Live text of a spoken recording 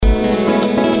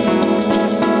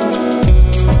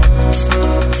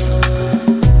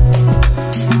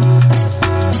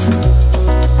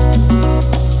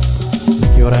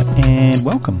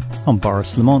I'm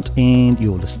Boris Lamont, and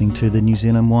you're listening to the New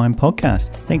Zealand Wine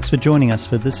Podcast. Thanks for joining us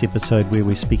for this episode where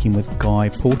we're speaking with Guy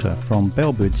Porter from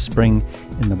Bellbird Spring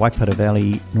in the Waipara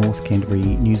Valley, North Canterbury,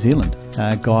 New Zealand.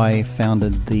 Guy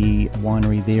founded the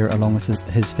winery there along with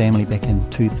his family back in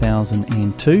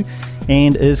 2002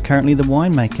 and is currently the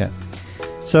winemaker.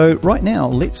 So right now,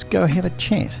 let's go have a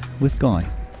chat with Guy.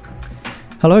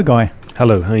 Hello, Guy.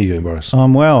 Hello, how are you doing, Boris?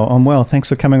 I'm well. Thanks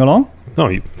for coming along.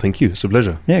 Oh, thank you. It's a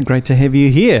pleasure. Yeah, great to have you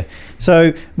here.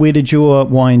 So where did your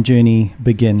wine journey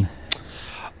begin?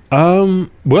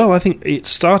 Well, I think it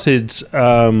started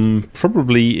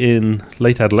probably in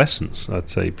late adolescence, I'd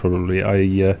say probably.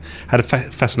 I had a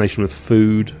fascination with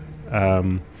food.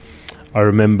 I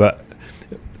remember,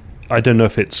 I don't know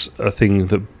if it's a thing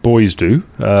that boys do,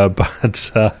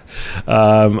 but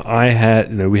I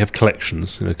had, we have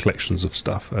collections of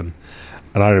stuff. And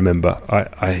I remember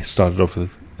I started off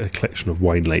with a collection of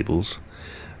wine labels,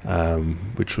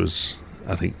 which was,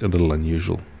 I think, a little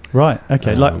unusual. Right.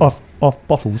 Okay. Like off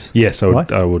bottles. Yes, I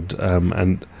would,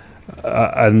 and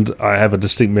I have a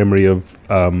distinct memory of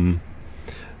buying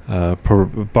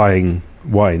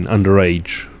wine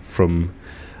underage from,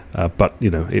 but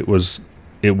it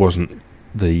wasn't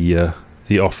the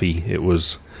offie. It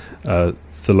was the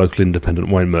local independent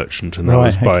wine merchant, and I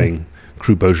was buying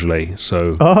Cru Beaujolais.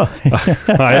 So from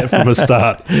the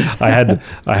start, I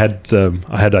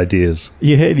had ideas.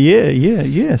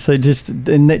 Yeah. So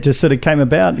that just sort of came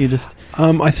about. You just.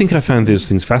 I think I found these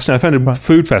things fascinating. I found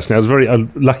food fascinating. I was very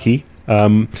lucky.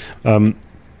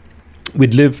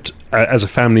 We'd lived as a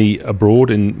family abroad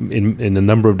in a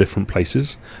number of different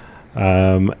places.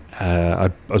 I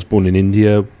was born in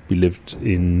India. We lived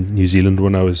in New Zealand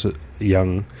when I was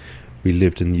young. We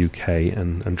lived in the UK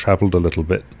and travelled a little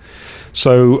bit.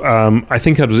 So I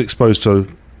think I was exposed to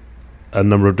a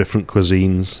number of different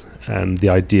cuisines and the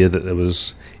idea that there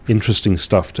was interesting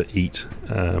stuff to eat,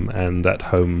 and at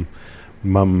home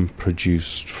Mum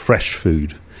produced fresh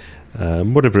food,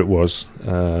 whatever it was,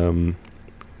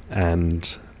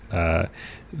 and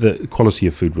the quality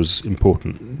of food was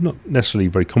important. Not necessarily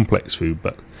very complex food,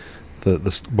 but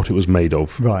what it was made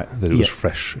of, right? That it was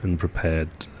fresh and prepared.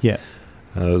 Yeah.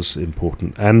 Was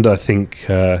important, and I think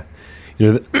that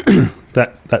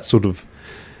sort of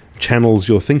channels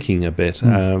your thinking a bit.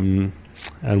 And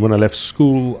when I left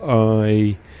school,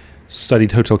 I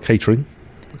studied hotel catering.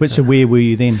 So where were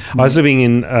you then? I was living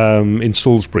in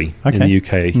Salisbury in the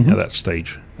UK Mm-hmm. at that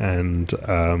stage, and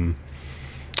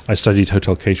I studied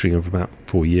hotel catering for about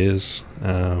 4 years,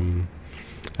 and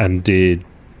did a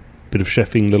bit of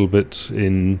chefing, a little bit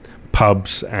in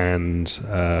pubs and.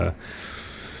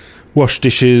 Wash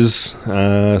dishes,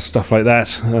 stuff like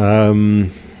that. I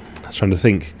was trying to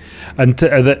think, and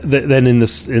then in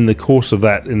the course of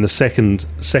that, in the second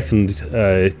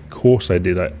course I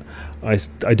did, I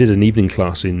did an evening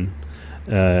class in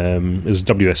it was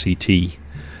WSET,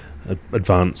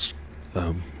 advanced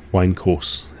wine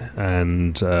course,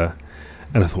 and I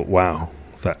thought, wow,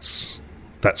 that's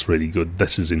really good.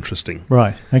 This is interesting.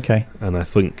 Right. Okay. And I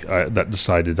think that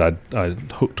decided I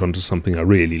hooked onto something I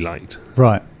really liked.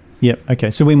 Right. Yep. Okay.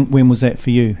 So when was that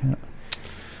for you?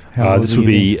 This would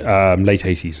be late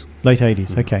 80s. Late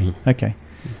 80s. Okay.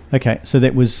 Mm-hmm. Okay. So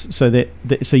that was so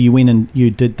you went and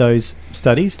you did those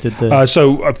studies.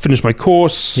 So I finished my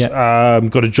course. Yep.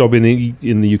 Got a job in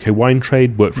the UK wine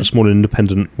trade. Worked for a small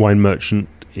independent wine merchant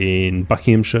in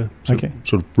Buckinghamshire,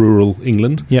 sort of rural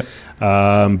England. Yep.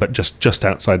 But just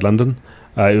outside London.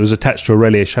 It was attached to a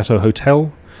Relais Chateau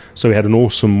hotel, so we had an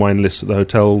awesome wine list at the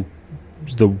hotel.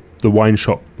 The wine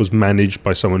shop was managed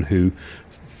by someone who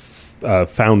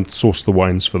sourced the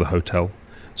wines for the hotel.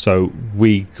 So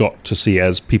we got to see,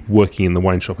 as people working in the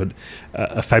wine shop, had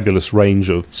a fabulous range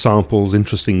of samples,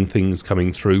 interesting things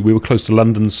coming through. We were close to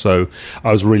London, so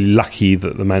I was really lucky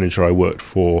that the manager I worked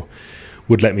for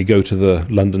would let me go to the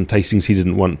London tastings he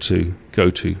didn't want to go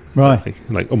to, right?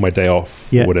 Like on my day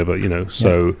off or whatever,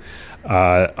 So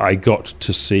I got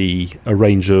to see a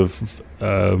range of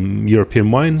European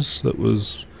wines that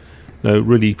was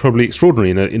really probably extraordinary.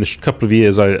 In a couple of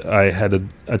years, I had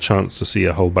a chance to see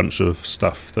a whole bunch of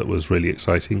stuff that was really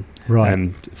exciting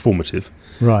and formative.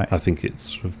 Right. I think it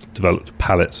sort of developed a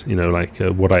palate,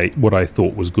 what I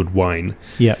thought was good wine.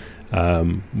 Yeah.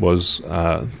 Was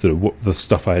the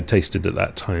stuff I had tasted at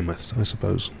that time, I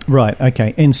suppose. Right.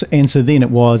 Okay. And so then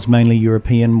it was mainly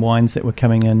European wines that were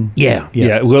coming in. Yeah.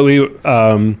 Well, we,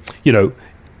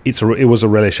 it was a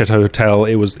Relais Chateau hotel.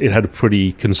 It had a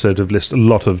pretty conservative list. A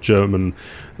lot of German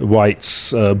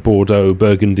whites, Bordeaux,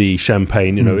 Burgundy,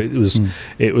 Champagne.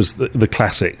 It was the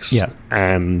classics. Yeah.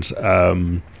 And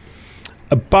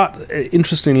But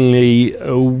interestingly,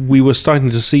 we were starting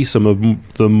to see some of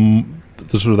the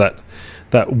sort of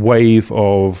that wave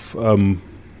of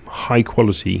high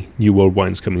quality New World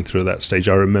wines coming through at that stage.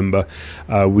 I remember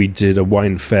we did a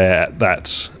wine fair at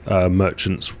that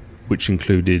Merchants, which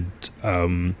included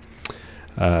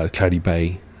Cloudy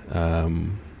Bay.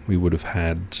 We would have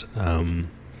had some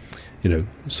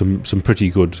pretty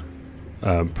good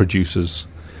producers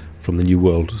from the New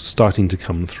World starting to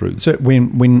come through. So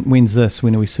when's this?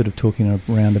 When are we sort of talking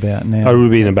around about now? It would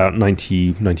have been about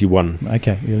 91.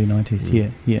 Okay, early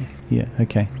 90s. Yeah.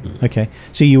 Okay.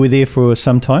 So you were there for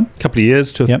some time? A couple of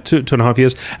years, two and a half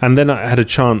years. And then I had a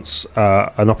chance,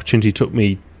 an opportunity took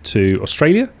me to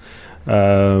Australia.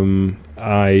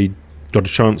 I got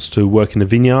a chance to work in a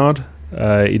vineyard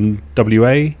in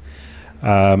WA.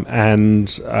 And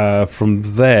from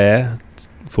there,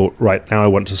 thought, right, now I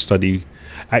want to study.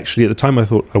 Actually, at the time, I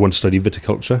thought I wanted to study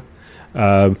viticulture.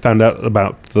 Found out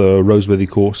about the Roseworthy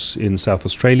course in South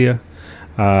Australia,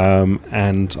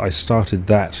 and I started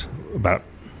that about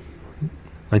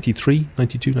 92,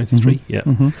 93. Mm-hmm. Yeah.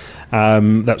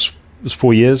 Mm-hmm. That was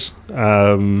 4 years.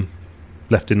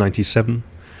 Left in 97.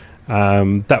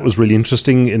 That was really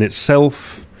interesting in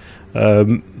itself.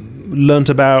 Learnt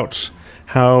about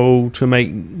how to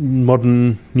make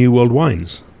modern New World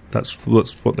wines. That's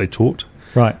what they taught.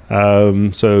 Right.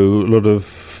 So a lot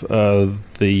of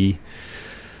the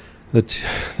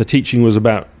teaching was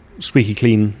about squeaky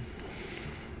clean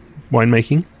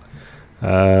winemaking,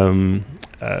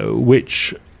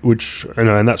 which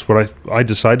and that's what I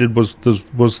decided was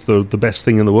the best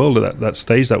thing in the world at that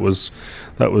stage. That was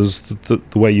the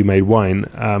way you made wine,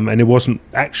 and it wasn't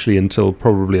actually until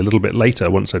probably a little bit later,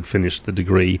 once I'd finished the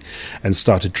degree and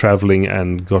started traveling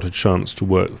and got a chance to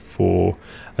work for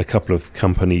a couple of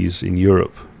companies in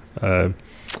Europe.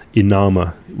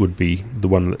 Inama would be the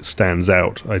one that stands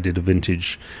out. I did a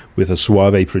vintage with a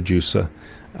Soave producer,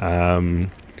 and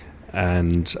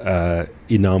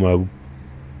Inama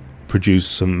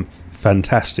produced some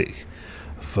fantastic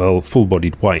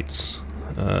full-bodied whites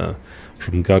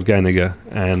from Gardganiga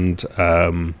and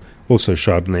also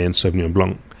Chardonnay and Sauvignon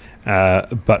Blanc,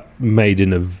 but made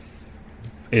in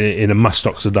a must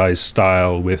oxidized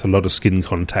style with a lot of skin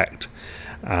contact,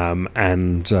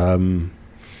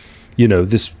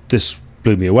 this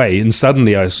blew me away. And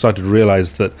suddenly I started to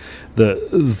realize that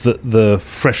the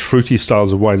fresh fruity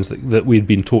styles of wines that we'd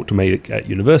been taught to make at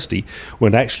university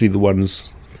weren't actually the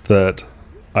ones that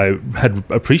I had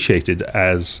appreciated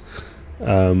as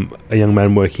a young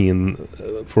man working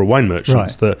for a wine merchant.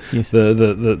 Right.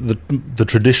 The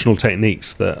traditional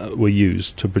techniques that were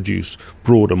used to produce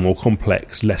broader, more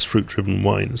complex, less fruit-driven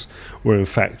wines were in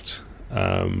fact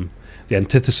the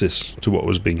antithesis to what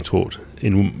was being taught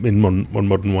in modern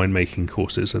winemaking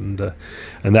courses, and that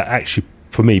actually,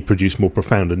 for me, produced more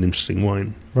profound and interesting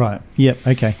wine. Right. Yep.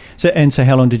 Okay. So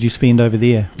how long did you spend over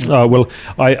there? Well,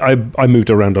 I moved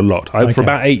around a lot. For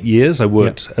about 8 years, I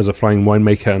worked as a flying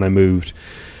winemaker, and I moved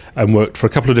and worked for a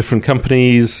couple of different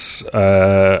companies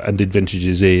and did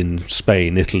vintages in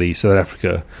Spain, Italy, South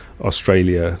Africa,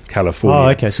 Australia, California. Oh,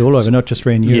 okay. So all over, not just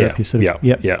around Europe.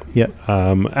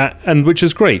 And which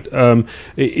is great.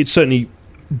 It certainly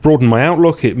broadened my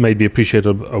outlook. It made me appreciate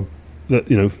that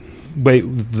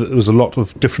there was a lot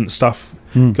of different stuff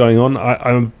going on.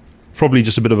 I'm probably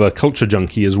just a bit of a culture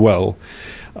junkie as well.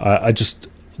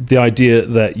 The idea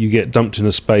that you get dumped in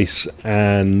a space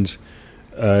and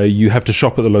you have to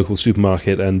shop at the local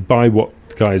supermarket and buy what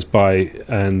guys buy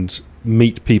and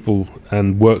meet people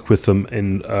and work with them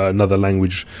in another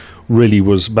language really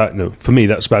was about, for me,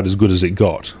 that's about as good as it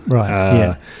got.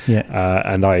 Right.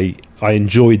 And I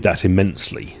enjoyed that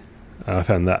immensely. I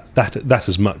found that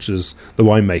as much as the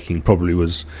winemaking probably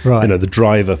was, the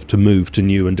driver to move to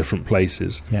new and different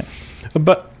places. Yeah.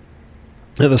 But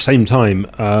at the same time,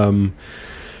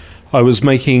 I was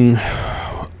making,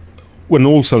 when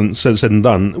all is said and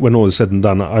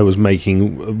done, I was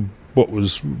making what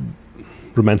was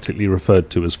romantically referred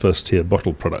to as first-tier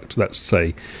bottle product. That's to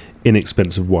say,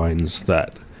 inexpensive wines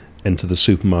that enter the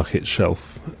supermarket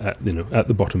shelf at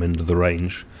the bottom end of the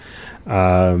range.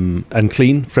 And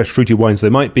clean, fresh, fruity wines they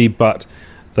might be, but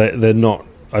they're not,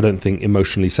 I don't think,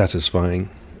 emotionally satisfying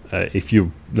if you're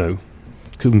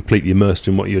completely immersed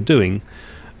in what you're doing.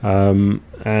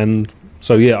 And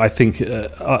so, I think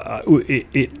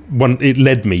it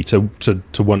led me to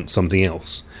want something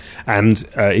else. And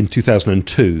in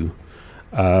 2002,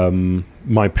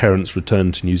 my parents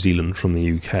returned to New Zealand from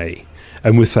the UK,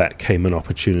 and with that came an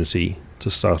opportunity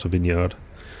to start a vineyard.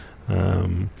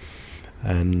 And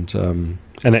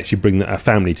actually bring our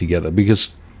family together,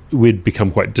 because we'd become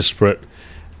quite disparate.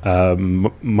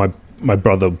 My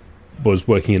brother was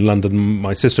working in London.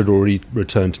 My sister had already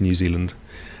returned to New Zealand,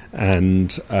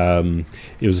 and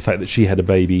it was the fact that she had a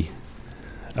baby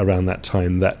around that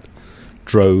time that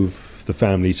drove the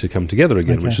family to come together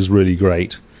again, which is really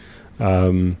great.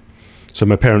 So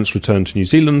my parents returned to New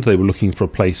Zealand. They were looking for a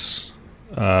place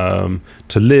to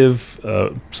live,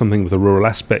 something with a rural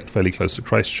aspect, fairly close to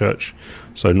Christchurch.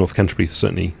 So North Canterbury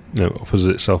certainly offers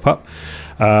itself up.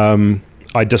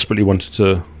 I desperately wanted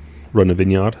to run a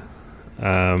vineyard,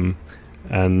 and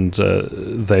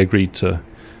they agreed to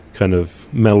kind of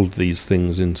meld these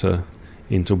things into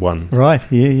one. Right.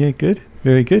 Yeah. Good.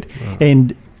 Very good.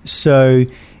 And so,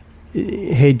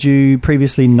 had you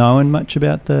previously known much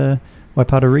about the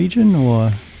Waipara region,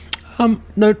 or?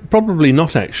 No, probably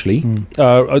not actually.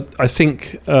 I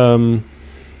think I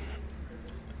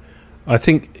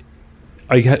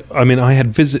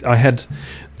had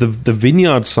the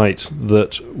vineyard site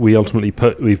that we ultimately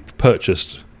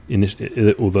purchased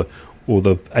or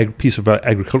the piece of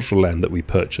agricultural land that we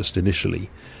purchased initially.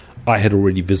 I had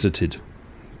already visited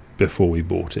before we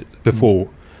bought it. Before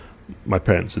my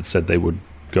parents had said they would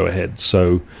go ahead.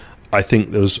 So I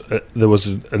think there was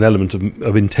an element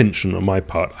of intention on my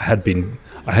part. I had been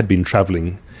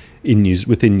travelling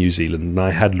within New Zealand, and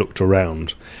I had looked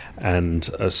around, and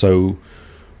so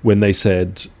when they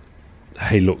said,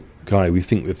 "Hey, look, Guy, we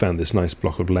think we've found this nice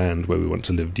block of land where we want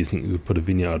to live. Do you think we could put a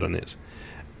vineyard on it?"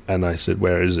 And I said,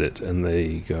 "Where is it?" And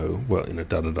they go, "Well,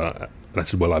 da da da." And I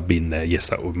said, "Well, I've been there. Yes,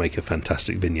 that would make a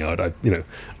fantastic vineyard." I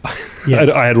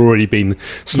had already been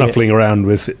snuffling around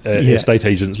with estate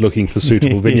agents looking for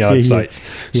suitable vineyard sites.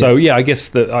 So I guess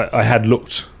that I had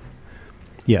looked.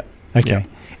 Yeah. Okay.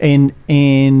 Yeah.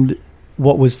 And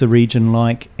what was the region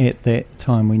like at that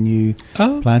time when you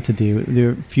planted there? Were there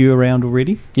a few around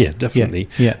already? Yeah, definitely.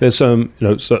 Yeah. There's some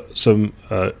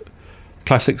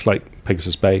classics like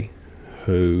Pegasus Bay,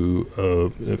 who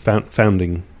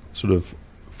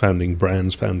founding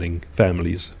brands, founding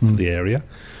families for the area.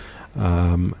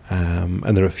 And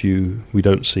there are a few we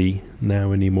don't see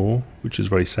now anymore, which is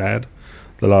very sad.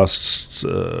 The last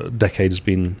decade has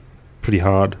been pretty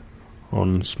hard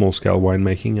on small-scale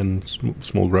winemaking and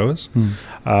small growers.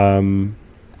 And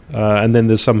then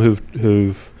there's some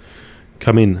who've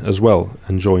come in as well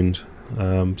and joined.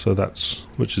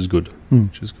 Which is good.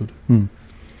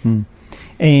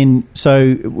 And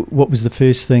so, what was the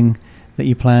first thing that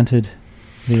you planted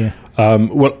there?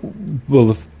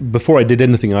 Before I did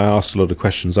anything, I asked a lot of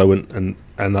questions. I went and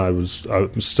I was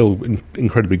still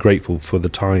incredibly grateful for the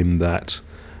time that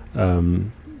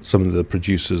some of the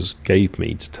producers gave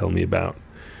me to tell me about,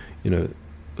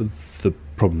 the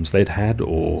problems they'd had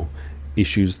or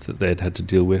issues that they'd had to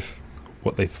deal with,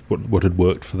 what had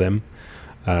worked for them.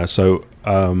 So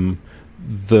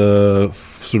the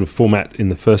sort of format in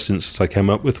the first instance I came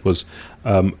up with was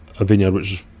a vineyard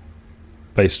which was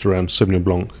based around Sauvignon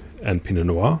Blanc and Pinot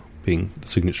Noir, being the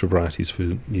signature varieties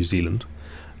for New Zealand.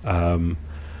 I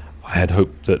had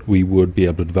hoped that we would be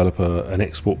able to develop an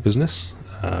export business.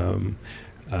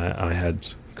 I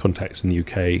had contacts in the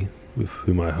UK with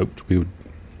whom I hoped we would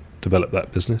develop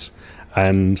that business,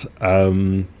 and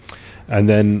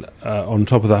then on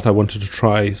top of that, I wanted to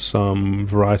try some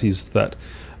varieties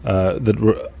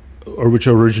which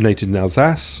originated in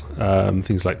Alsace,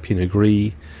 things like Pinot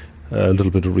Gris, a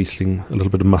little bit of Riesling, a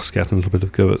little bit of Muscat, and a little bit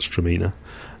of Gewürztraminer,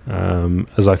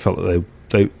 as I felt that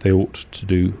they ought to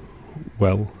do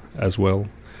well as well.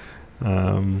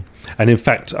 And in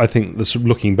fact, I think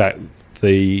looking back,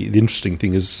 the interesting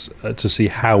thing is to see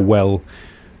how well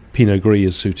Pinot Gris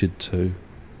is suited to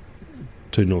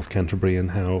North Canterbury,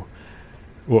 and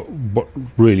what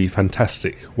really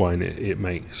fantastic wine it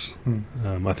makes.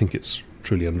 I think it's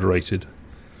truly underrated.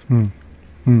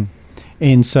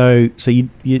 And so you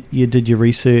did your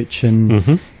research,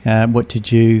 and what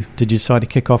did you decide to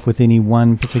kick off with any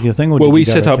one particular thing? Or I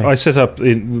set up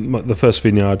the first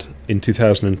vineyard in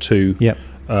 2002. Yep.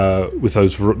 With the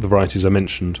varieties I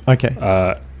mentioned. Okay.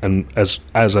 And as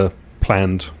a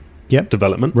planned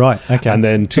development. Right. Okay. And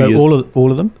then 2 years.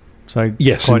 All of them. So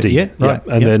yes, indeed. Yeah. Right.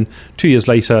 And then 2 years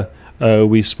later,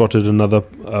 we spotted another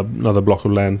block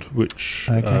of land which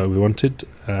we wanted.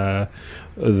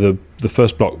 The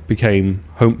first block became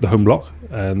the home block,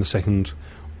 and the second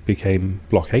became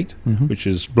Block 8, which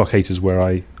is Block 8 is where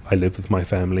I live with my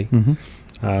family,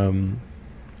 and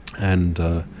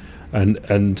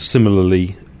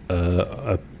similarly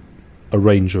a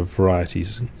range of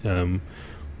varieties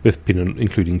with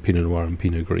including Pinot Noir and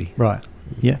Pinot Gris. Right.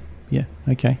 Yeah.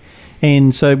 Okay.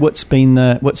 And so, what's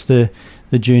the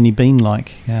journey been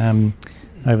like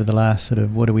over the last sort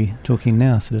of, what are we talking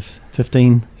now, sort of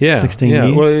 15, 16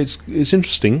 years? Well, it's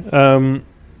interesting.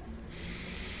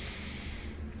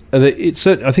 I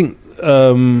think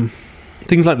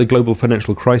things like the global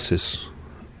financial crisis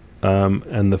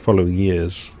and the following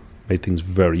years made things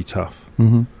very tough.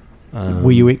 Mm-hmm.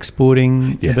 Were you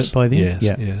exporting a bit by then?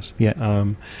 Yes.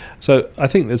 So I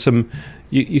think there's some.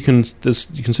 You can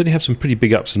certainly have some pretty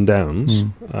big ups and downs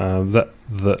that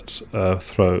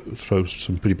throw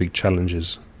some pretty big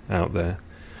challenges out there.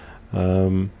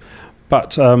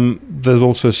 But there's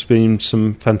also been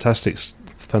some fantastic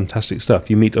stuff.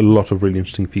 You meet a lot of really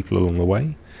interesting people along the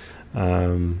way,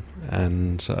 and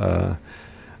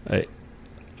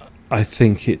I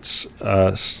think it's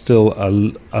still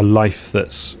a life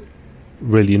that's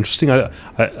really interesting.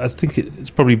 I think it's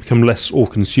probably become less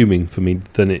all-consuming for me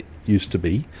than it used to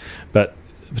be, but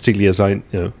particularly as in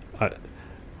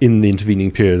the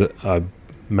intervening period, I'm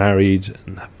married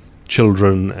and have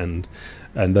children,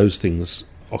 and those things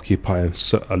occupy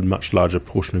a much larger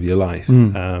portion of your life.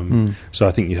 So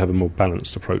I think you have a more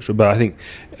balanced approach. But I think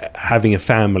having a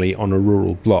family on a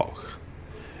rural block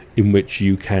in which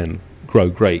you can grow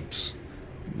grapes,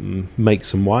 make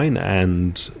some wine,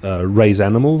 and raise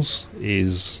animals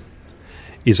is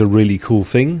a really cool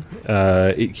thing.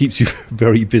 It keeps you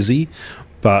very busy,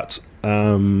 but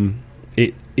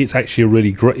it's actually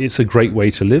a great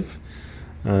way to live.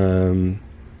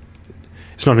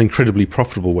 It's not an incredibly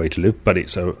profitable way to live, but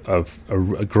it's a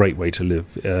great way to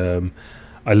live.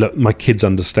 My kids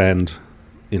understand,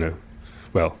 they're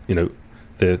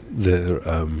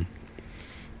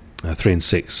 3 and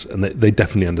 6, and they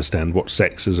definitely understand what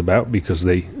sex is about because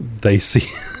they see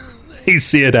they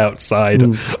see it outside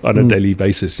on a daily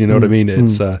basis. You know what I mean?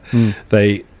 It's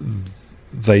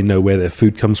they know where their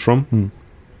food comes from.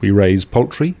 We raise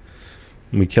poultry,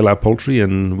 and we kill our poultry,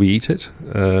 and we eat it.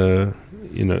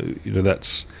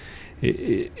 That's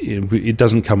it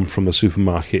doesn't come from a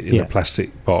supermarket in a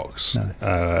plastic box.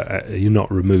 No. You're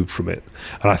not removed from it,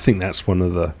 and I think that's one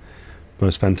of the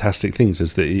most fantastic things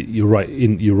is that you're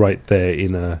right there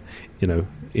in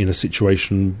a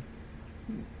situation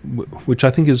which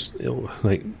I think is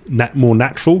like more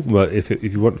natural. But if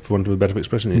you want, for want of a better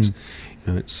expression,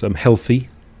 it's healthy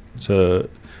to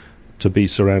be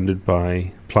surrounded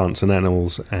by plants and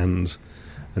animals and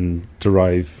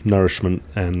derive nourishment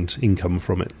and income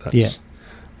from it.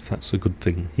 That's a good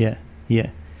thing. Yeah.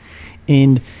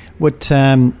 And what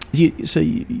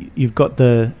you've got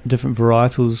the different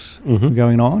varietals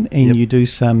going on, and you do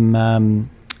some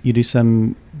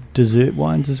dessert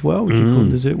wines as well. Would you call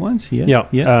them dessert wines? Yeah.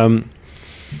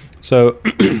 So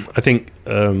I think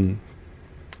the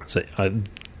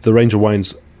range of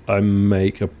wines I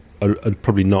make are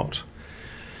probably not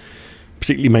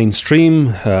particularly mainstream.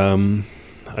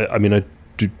 I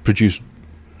do produce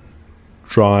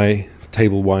dry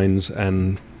table wines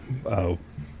and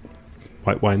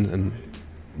white wine and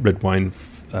red wine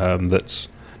that's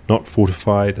not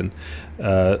fortified, and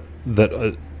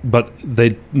but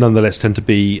they nonetheless tend to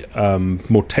be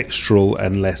more textural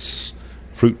and less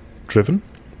fruit driven,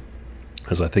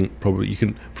 as I think probably you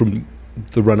can, from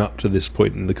the run up to this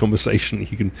point in the conversation,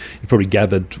 you probably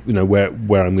gathered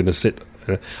where I'm going to sit.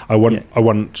 I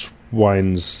want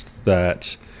wines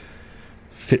that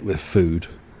fit with food,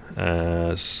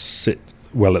 sit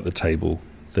well at the table.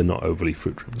 They're not overly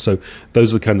fruit driven. So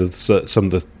those are kind of some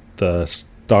of the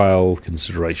style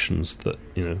considerations that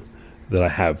that I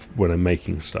have when I'm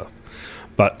making stuff.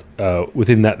 But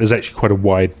within that, there's actually quite a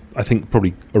wide, I think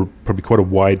probably quite a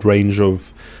wide range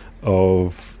of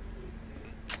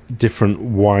different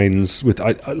wines with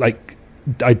like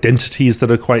identities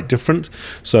that are quite different.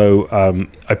 So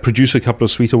I produce a couple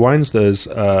of sweeter wines. There's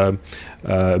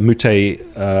Moutet,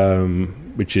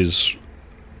 which is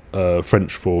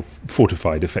French for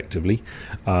fortified, effectively,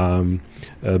 but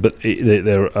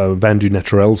they're Vendu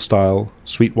Naturel style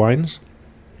sweet wines.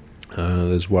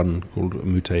 There's one called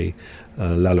Moutet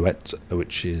L'Alouette,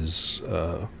 which is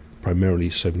primarily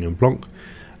Sauvignon Blanc,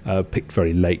 picked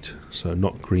very late, so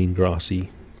not green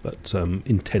grassy, but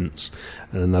intense.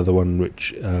 And another one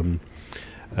which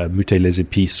Moutet Les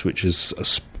Épices, which is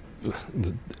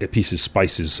épices is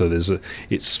spices, so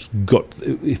it's got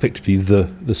effectively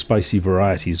the spicy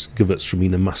varieties,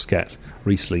 Gewürztraminer, Muscat,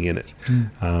 Riesling in it,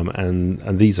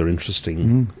 and these are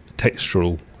interesting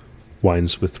textural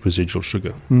wines with residual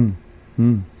sugar.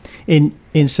 And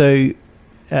so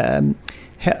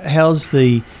how's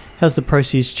the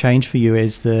process changed for you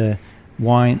as the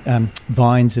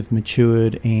vines have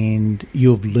matured and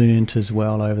you've learnt as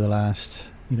well over the last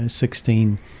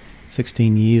 16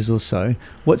 years or so?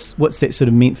 What's that sort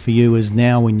of meant for you as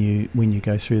now when you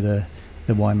go through the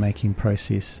winemaking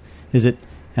process? Is it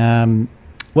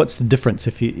what's the difference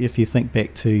if you think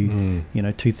back to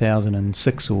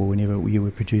 2006 or whenever you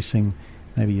were producing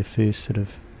maybe your first sort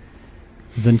of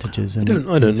vintages? I don't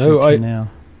know.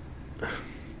 Now?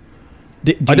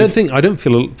 I don't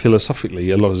feel philosophically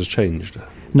a lot has changed.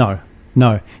 No.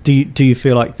 Do you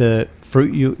feel like the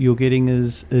fruit you're getting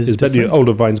is different? Better,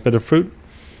 older vines better fruit?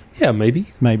 Yeah, maybe.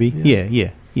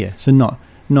 Yeah. So not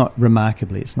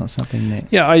remarkably. It's not something that.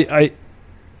 Yeah, I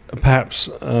perhaps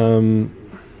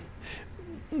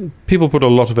people put a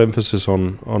lot of emphasis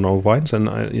on old vines, and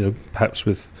perhaps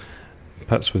with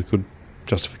good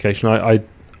justification. I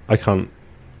can't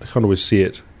always see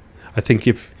it. I think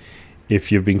if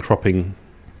you've been cropping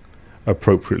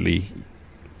appropriately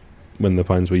when the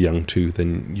vines were young too,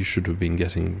 then you should have been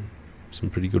getting some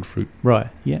pretty good fruit. Right.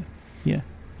 Yeah.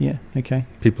 Okay.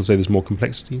 People say there's more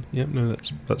complexity. Yeah, no,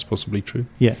 that's possibly true.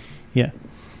 Yeah.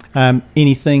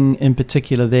 Anything in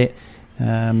particular that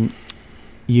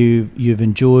you've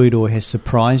enjoyed or has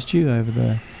surprised you over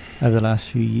the last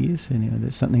few years? And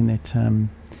that's something that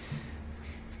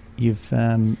you've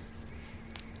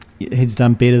it's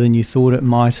done better than you thought it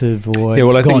might have, or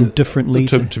gone differently.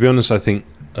 To be honest, I think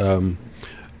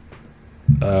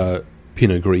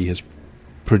Pinot Gris has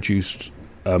produced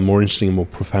more interesting and more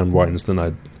profound wines than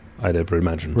I'd ever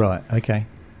imagined. Right. Okay.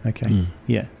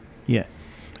 Yeah.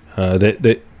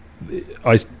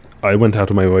 I went out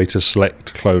of my way to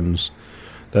select clones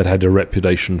that had a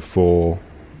reputation for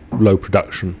low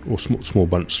production or small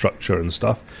bunch structure and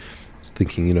stuff.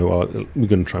 Thinking, we're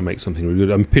going to try and make something really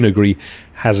good. Pinot Gris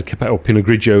has or Pinot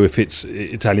Grigio, if it's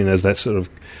Italian, has that sort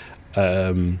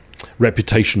of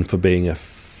reputation for being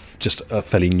just a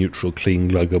fairly neutral, clean,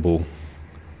 luggable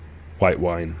white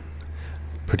wine,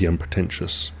 pretty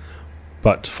unpretentious.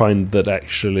 But to find that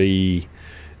actually,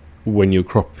 when you're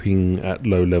cropping at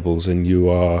low levels and you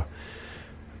are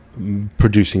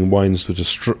producing wines that are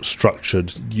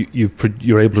structured,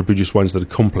 you're able to produce wines that are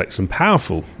complex and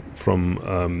powerful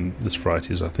from this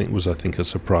variety. I think a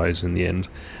surprise in the end.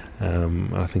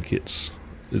 I think it's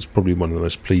probably one of the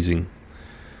most pleasing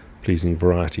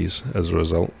varieties as a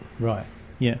result. Right.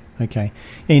 Yeah. Okay.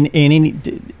 And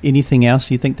anything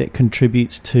else you think that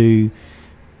contributes to?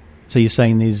 So you're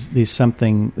saying there's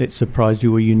something that surprised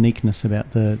you, or uniqueness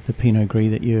about the Pinot Gris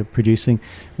that you're producing.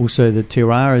 Also, the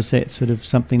terroir, is that sort of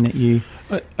something that you?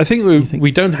 I think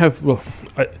we don't have. Well,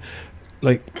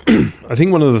 I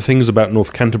think one of the things about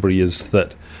North Canterbury is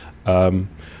that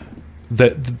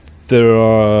that there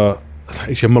are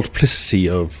actually a multiplicity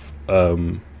of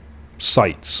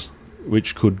sites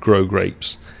which could grow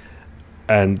grapes,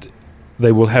 and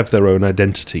they will have their own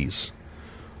identities,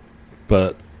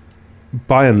 but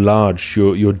by and large,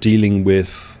 you're dealing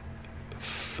with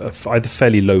either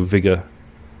fairly low vigor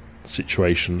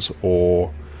situations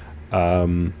or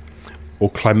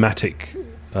climatic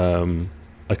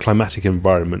a climatic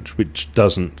environment which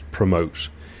doesn't promote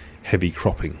heavy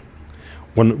cropping.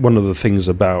 One of the things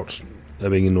about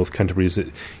being in North Canterbury is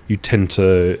that you tend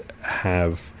to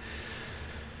have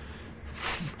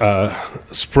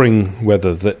spring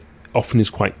weather that often is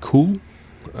quite cool.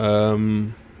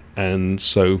 And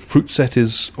so fruit set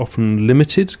is often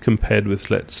limited compared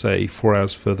with, let's say, 4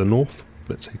 hours further north.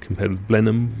 Let's say compared with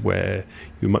Blenheim, where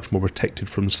you're much more protected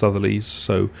from southerlies.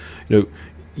 So,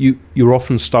 you're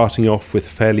often starting off with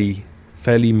fairly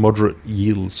moderate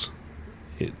yields.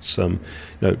 It's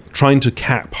trying to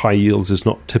cap high yields is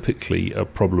not typically a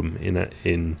problem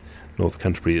in North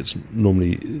Canterbury. It's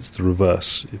the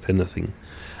reverse, if anything.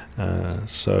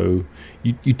 So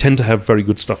you tend to have very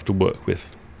good stuff to work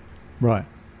with. Right.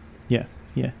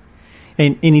 Yeah.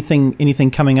 And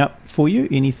anything coming up for you?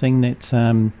 Anything that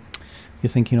you're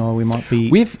thinking, we might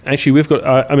be? We've got.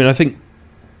 I think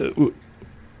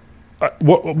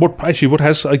what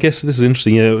has. I guess this is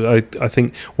interesting. I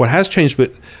think what has changed a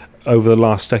bit over the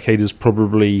last decade is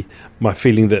probably my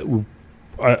feeling that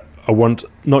I want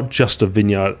not just a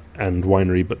vineyard and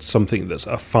winery, but something that's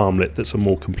a farmlet that's a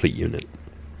more complete unit,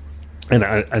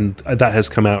 and that has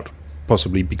come out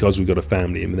possibly because we've got a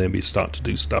family, and then we start to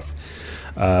do stuff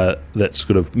that's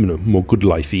sort of more good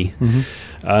lifey,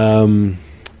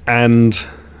 and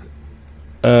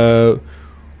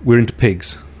we're into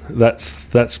pigs.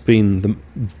 That's been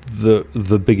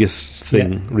the biggest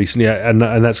thing recently, and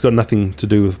that's got nothing to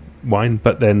do with wine.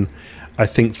 But then I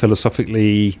think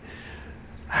philosophically,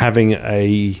 having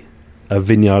a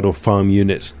vineyard or farm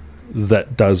unit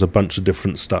that does a bunch of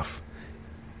different stuff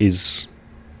is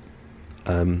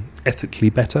ethically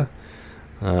better,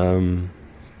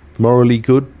 morally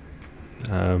good,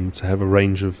 to have a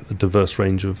diverse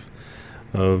range of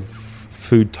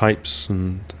food types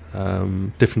and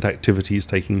different activities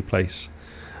taking place.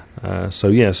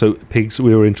 So pigs,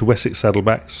 we were into Wessex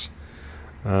Saddlebacks,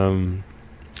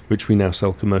 which we now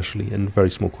sell commercially in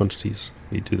very small quantities.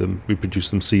 We produce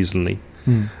them seasonally,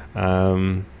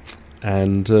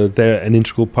 And they're an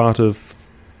integral part of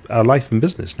our life and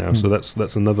business now. So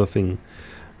that's another thing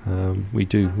we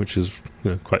do, which is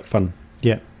quite fun.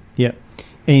 Yeah.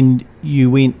 And you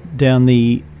went down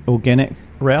the organic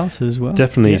route as well?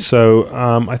 Definitely. Yeah. So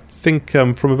I think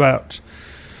from about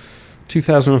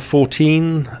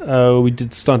 2014, we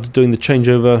started doing the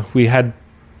changeover. We had,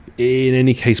 in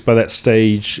any case, by that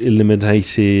stage,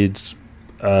 eliminated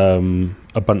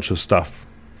a bunch of stuff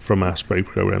from our spray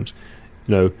programs.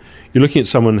 You're looking at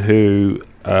someone who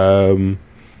had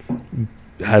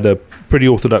a pretty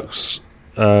orthodox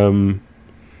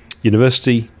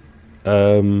university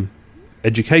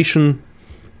education,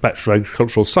 Bachelor of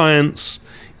Agricultural Science,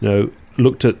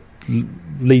 looked at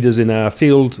leaders in our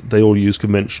field. They all use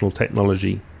conventional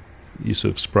technology, use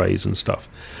of sprays and stuff.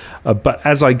 But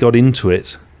as I got into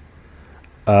it,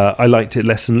 I liked it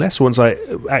less and less. Once I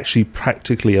actually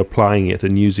practically applying it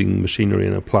and using machinery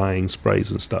and applying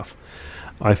sprays and stuff,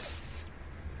 I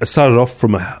started off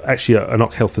from an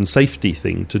health and safety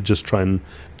thing to just try and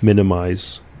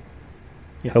minimise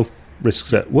health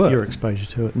risks at work. Your exposure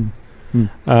to it.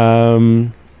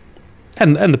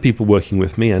 And the people working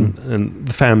with me and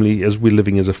the family, as we're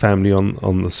living as a family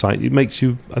on the site, it makes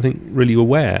you, I think, really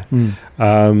aware.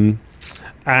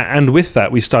 And with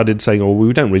that, we started saying,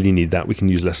 we don't really need that. We can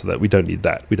use less of that. We don't need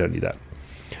that.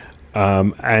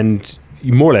 And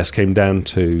you more or less came down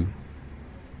to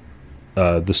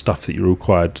the stuff that you're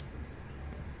required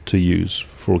to use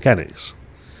for organics.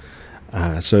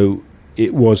 So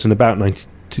it was in about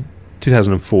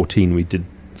 2014 we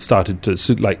started to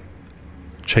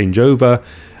change over,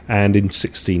 and in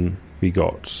 16 we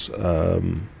got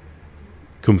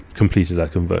completed our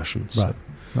conversion. So,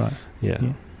 right.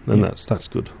 Yeah. And that's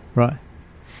good. Right.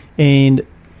 And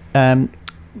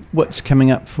what's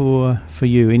coming up for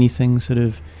you? Anything sort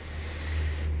of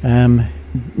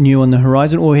new on the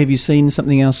horizon, or have you seen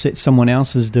something else that someone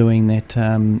else is doing that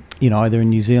either in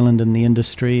New Zealand in the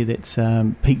industry that's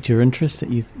piqued your interest, that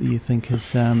you think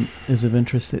is of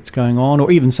interest that's going on, or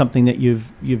even something that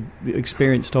you've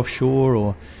experienced offshore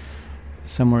or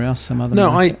somewhere else, some other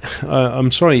market? I'm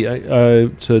sorry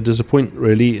to disappoint.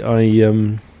 Really,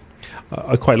 I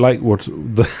quite like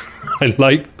I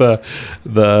like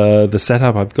the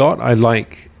setup I've got. I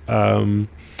like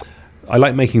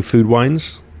making food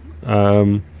wines.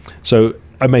 So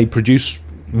I may produce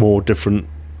more different,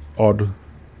 odd,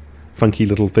 funky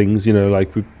little things.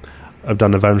 I've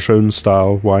done a Van Schoen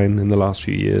style wine in the last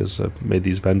few years. I've made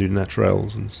these Vin Doux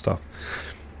Naturels and stuff.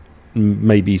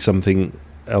 Maybe something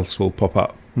else will pop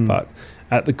up, but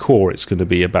at the core, it's going to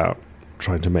be about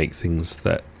trying to make things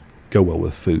that go well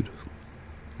with food.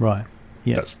 Right.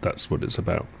 Yeah. That's what it's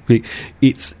about.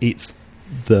 It's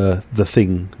the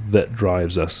thing that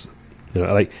drives us.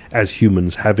 As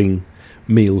humans, having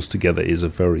meals together is a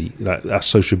very our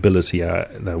sociability.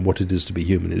 What it is to be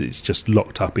human, it's just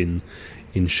locked up in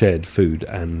shared food,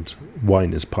 and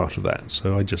wine is part of that.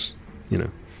 So I just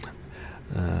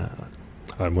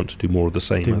I want to do more of the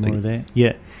same. I think more of that.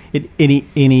 Yeah.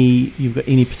 You've got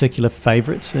any particular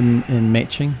favourites in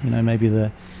matching? Maybe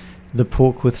the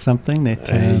pork with something that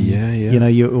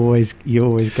you're always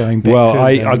going back to.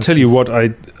 Well, I'll tell you what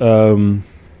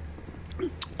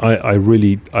I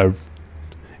really if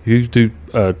you do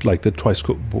the twice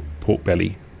cooked pork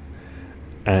belly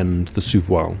and the sous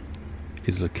vide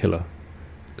is a killer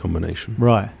combination.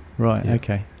 Right. Yeah.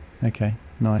 Okay.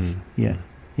 Nice. Yeah.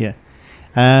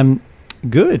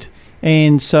 Good.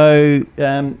 And so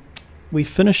we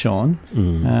finish on,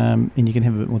 and you can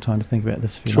have a bit more time to think about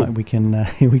this if you like. We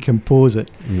can pause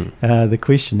it. The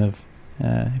question of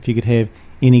if you could have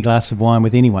any glass of wine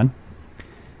with anyone,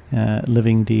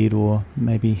 living, dead, or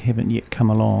maybe haven't yet come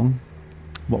along,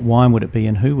 what wine would it be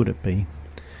and who would it be?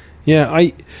 Yeah,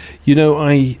 I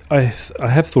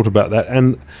have thought about that,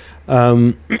 and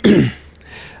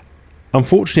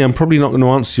unfortunately, I'm probably not going to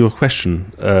answer your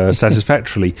question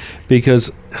satisfactorily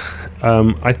because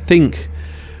I think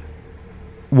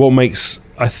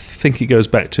it goes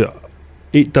back to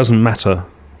it doesn't matter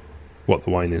what the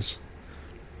wine is.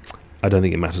 I don't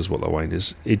think it matters what the wine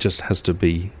is. It just has to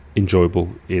be enjoyable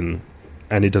and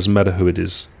it doesn't matter who it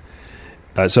is.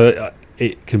 So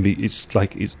it can be. It's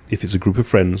like if it's a group of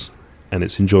friends and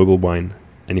it's enjoyable wine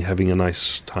and you're having a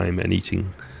nice time and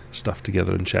eating stuff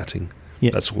together and chatting.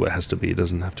 Yeah. That's all it has to be. It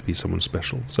doesn't have to be someone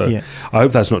special. So I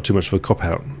hope that's not too much of a cop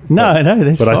out. No,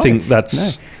 that's but fine. I think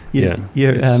that's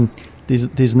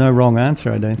there's no wrong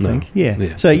answer. I don't think.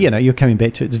 Yeah. So you're coming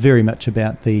back to it's very much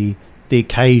about the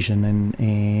occasion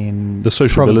and the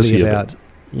sociability about of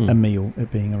it. a meal,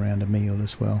 it being around a meal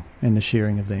as well, and the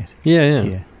sharing of that.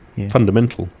 Yeah.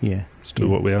 fundamental Yeah. to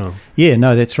what we are. Yeah,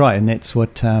 no, that's right. And that's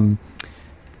what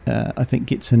I think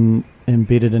gets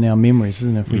embedded in our memories,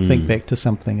 isn't it? If we think back to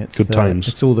something, it's good times.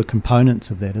 It's all the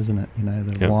components of that, isn't it? You know,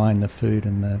 the wine, the food,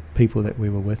 and the people that we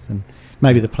were with, and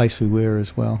maybe the place we were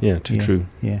as well. Yeah, true.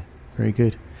 Yeah, very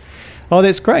good. Oh,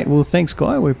 that's great. Well, thanks,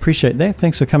 Guy. We appreciate that.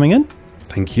 Thanks for coming in.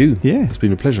 Thank you. Yeah. It's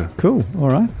been a pleasure. Cool. All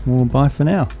right. Well, bye for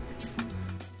now.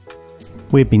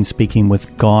 We've been speaking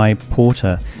with Guy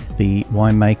Porter, the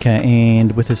winemaker,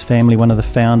 and with his family, one of the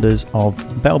founders of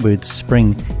Bellbird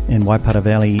Spring in Waipara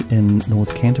Valley in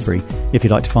North Canterbury. If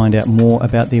you'd like to find out more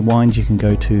about their wines, you can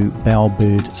go to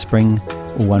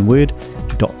bellbirdspring, all one word,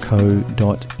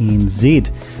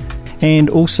 .co.nz. And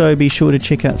also be sure to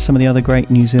check out some of the other great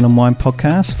New Zealand wine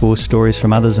podcasts for stories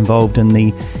from others involved in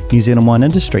the New Zealand wine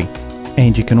industry.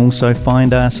 And you can also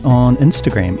find us on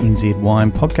Instagram, NZ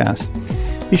Wine Podcast.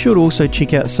 Be sure to also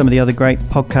check out some of the other great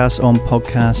podcasts on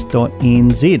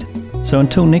podcast.nz. So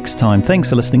until next time, thanks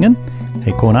for listening in.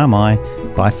 He kōna mai.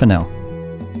 Bye for now.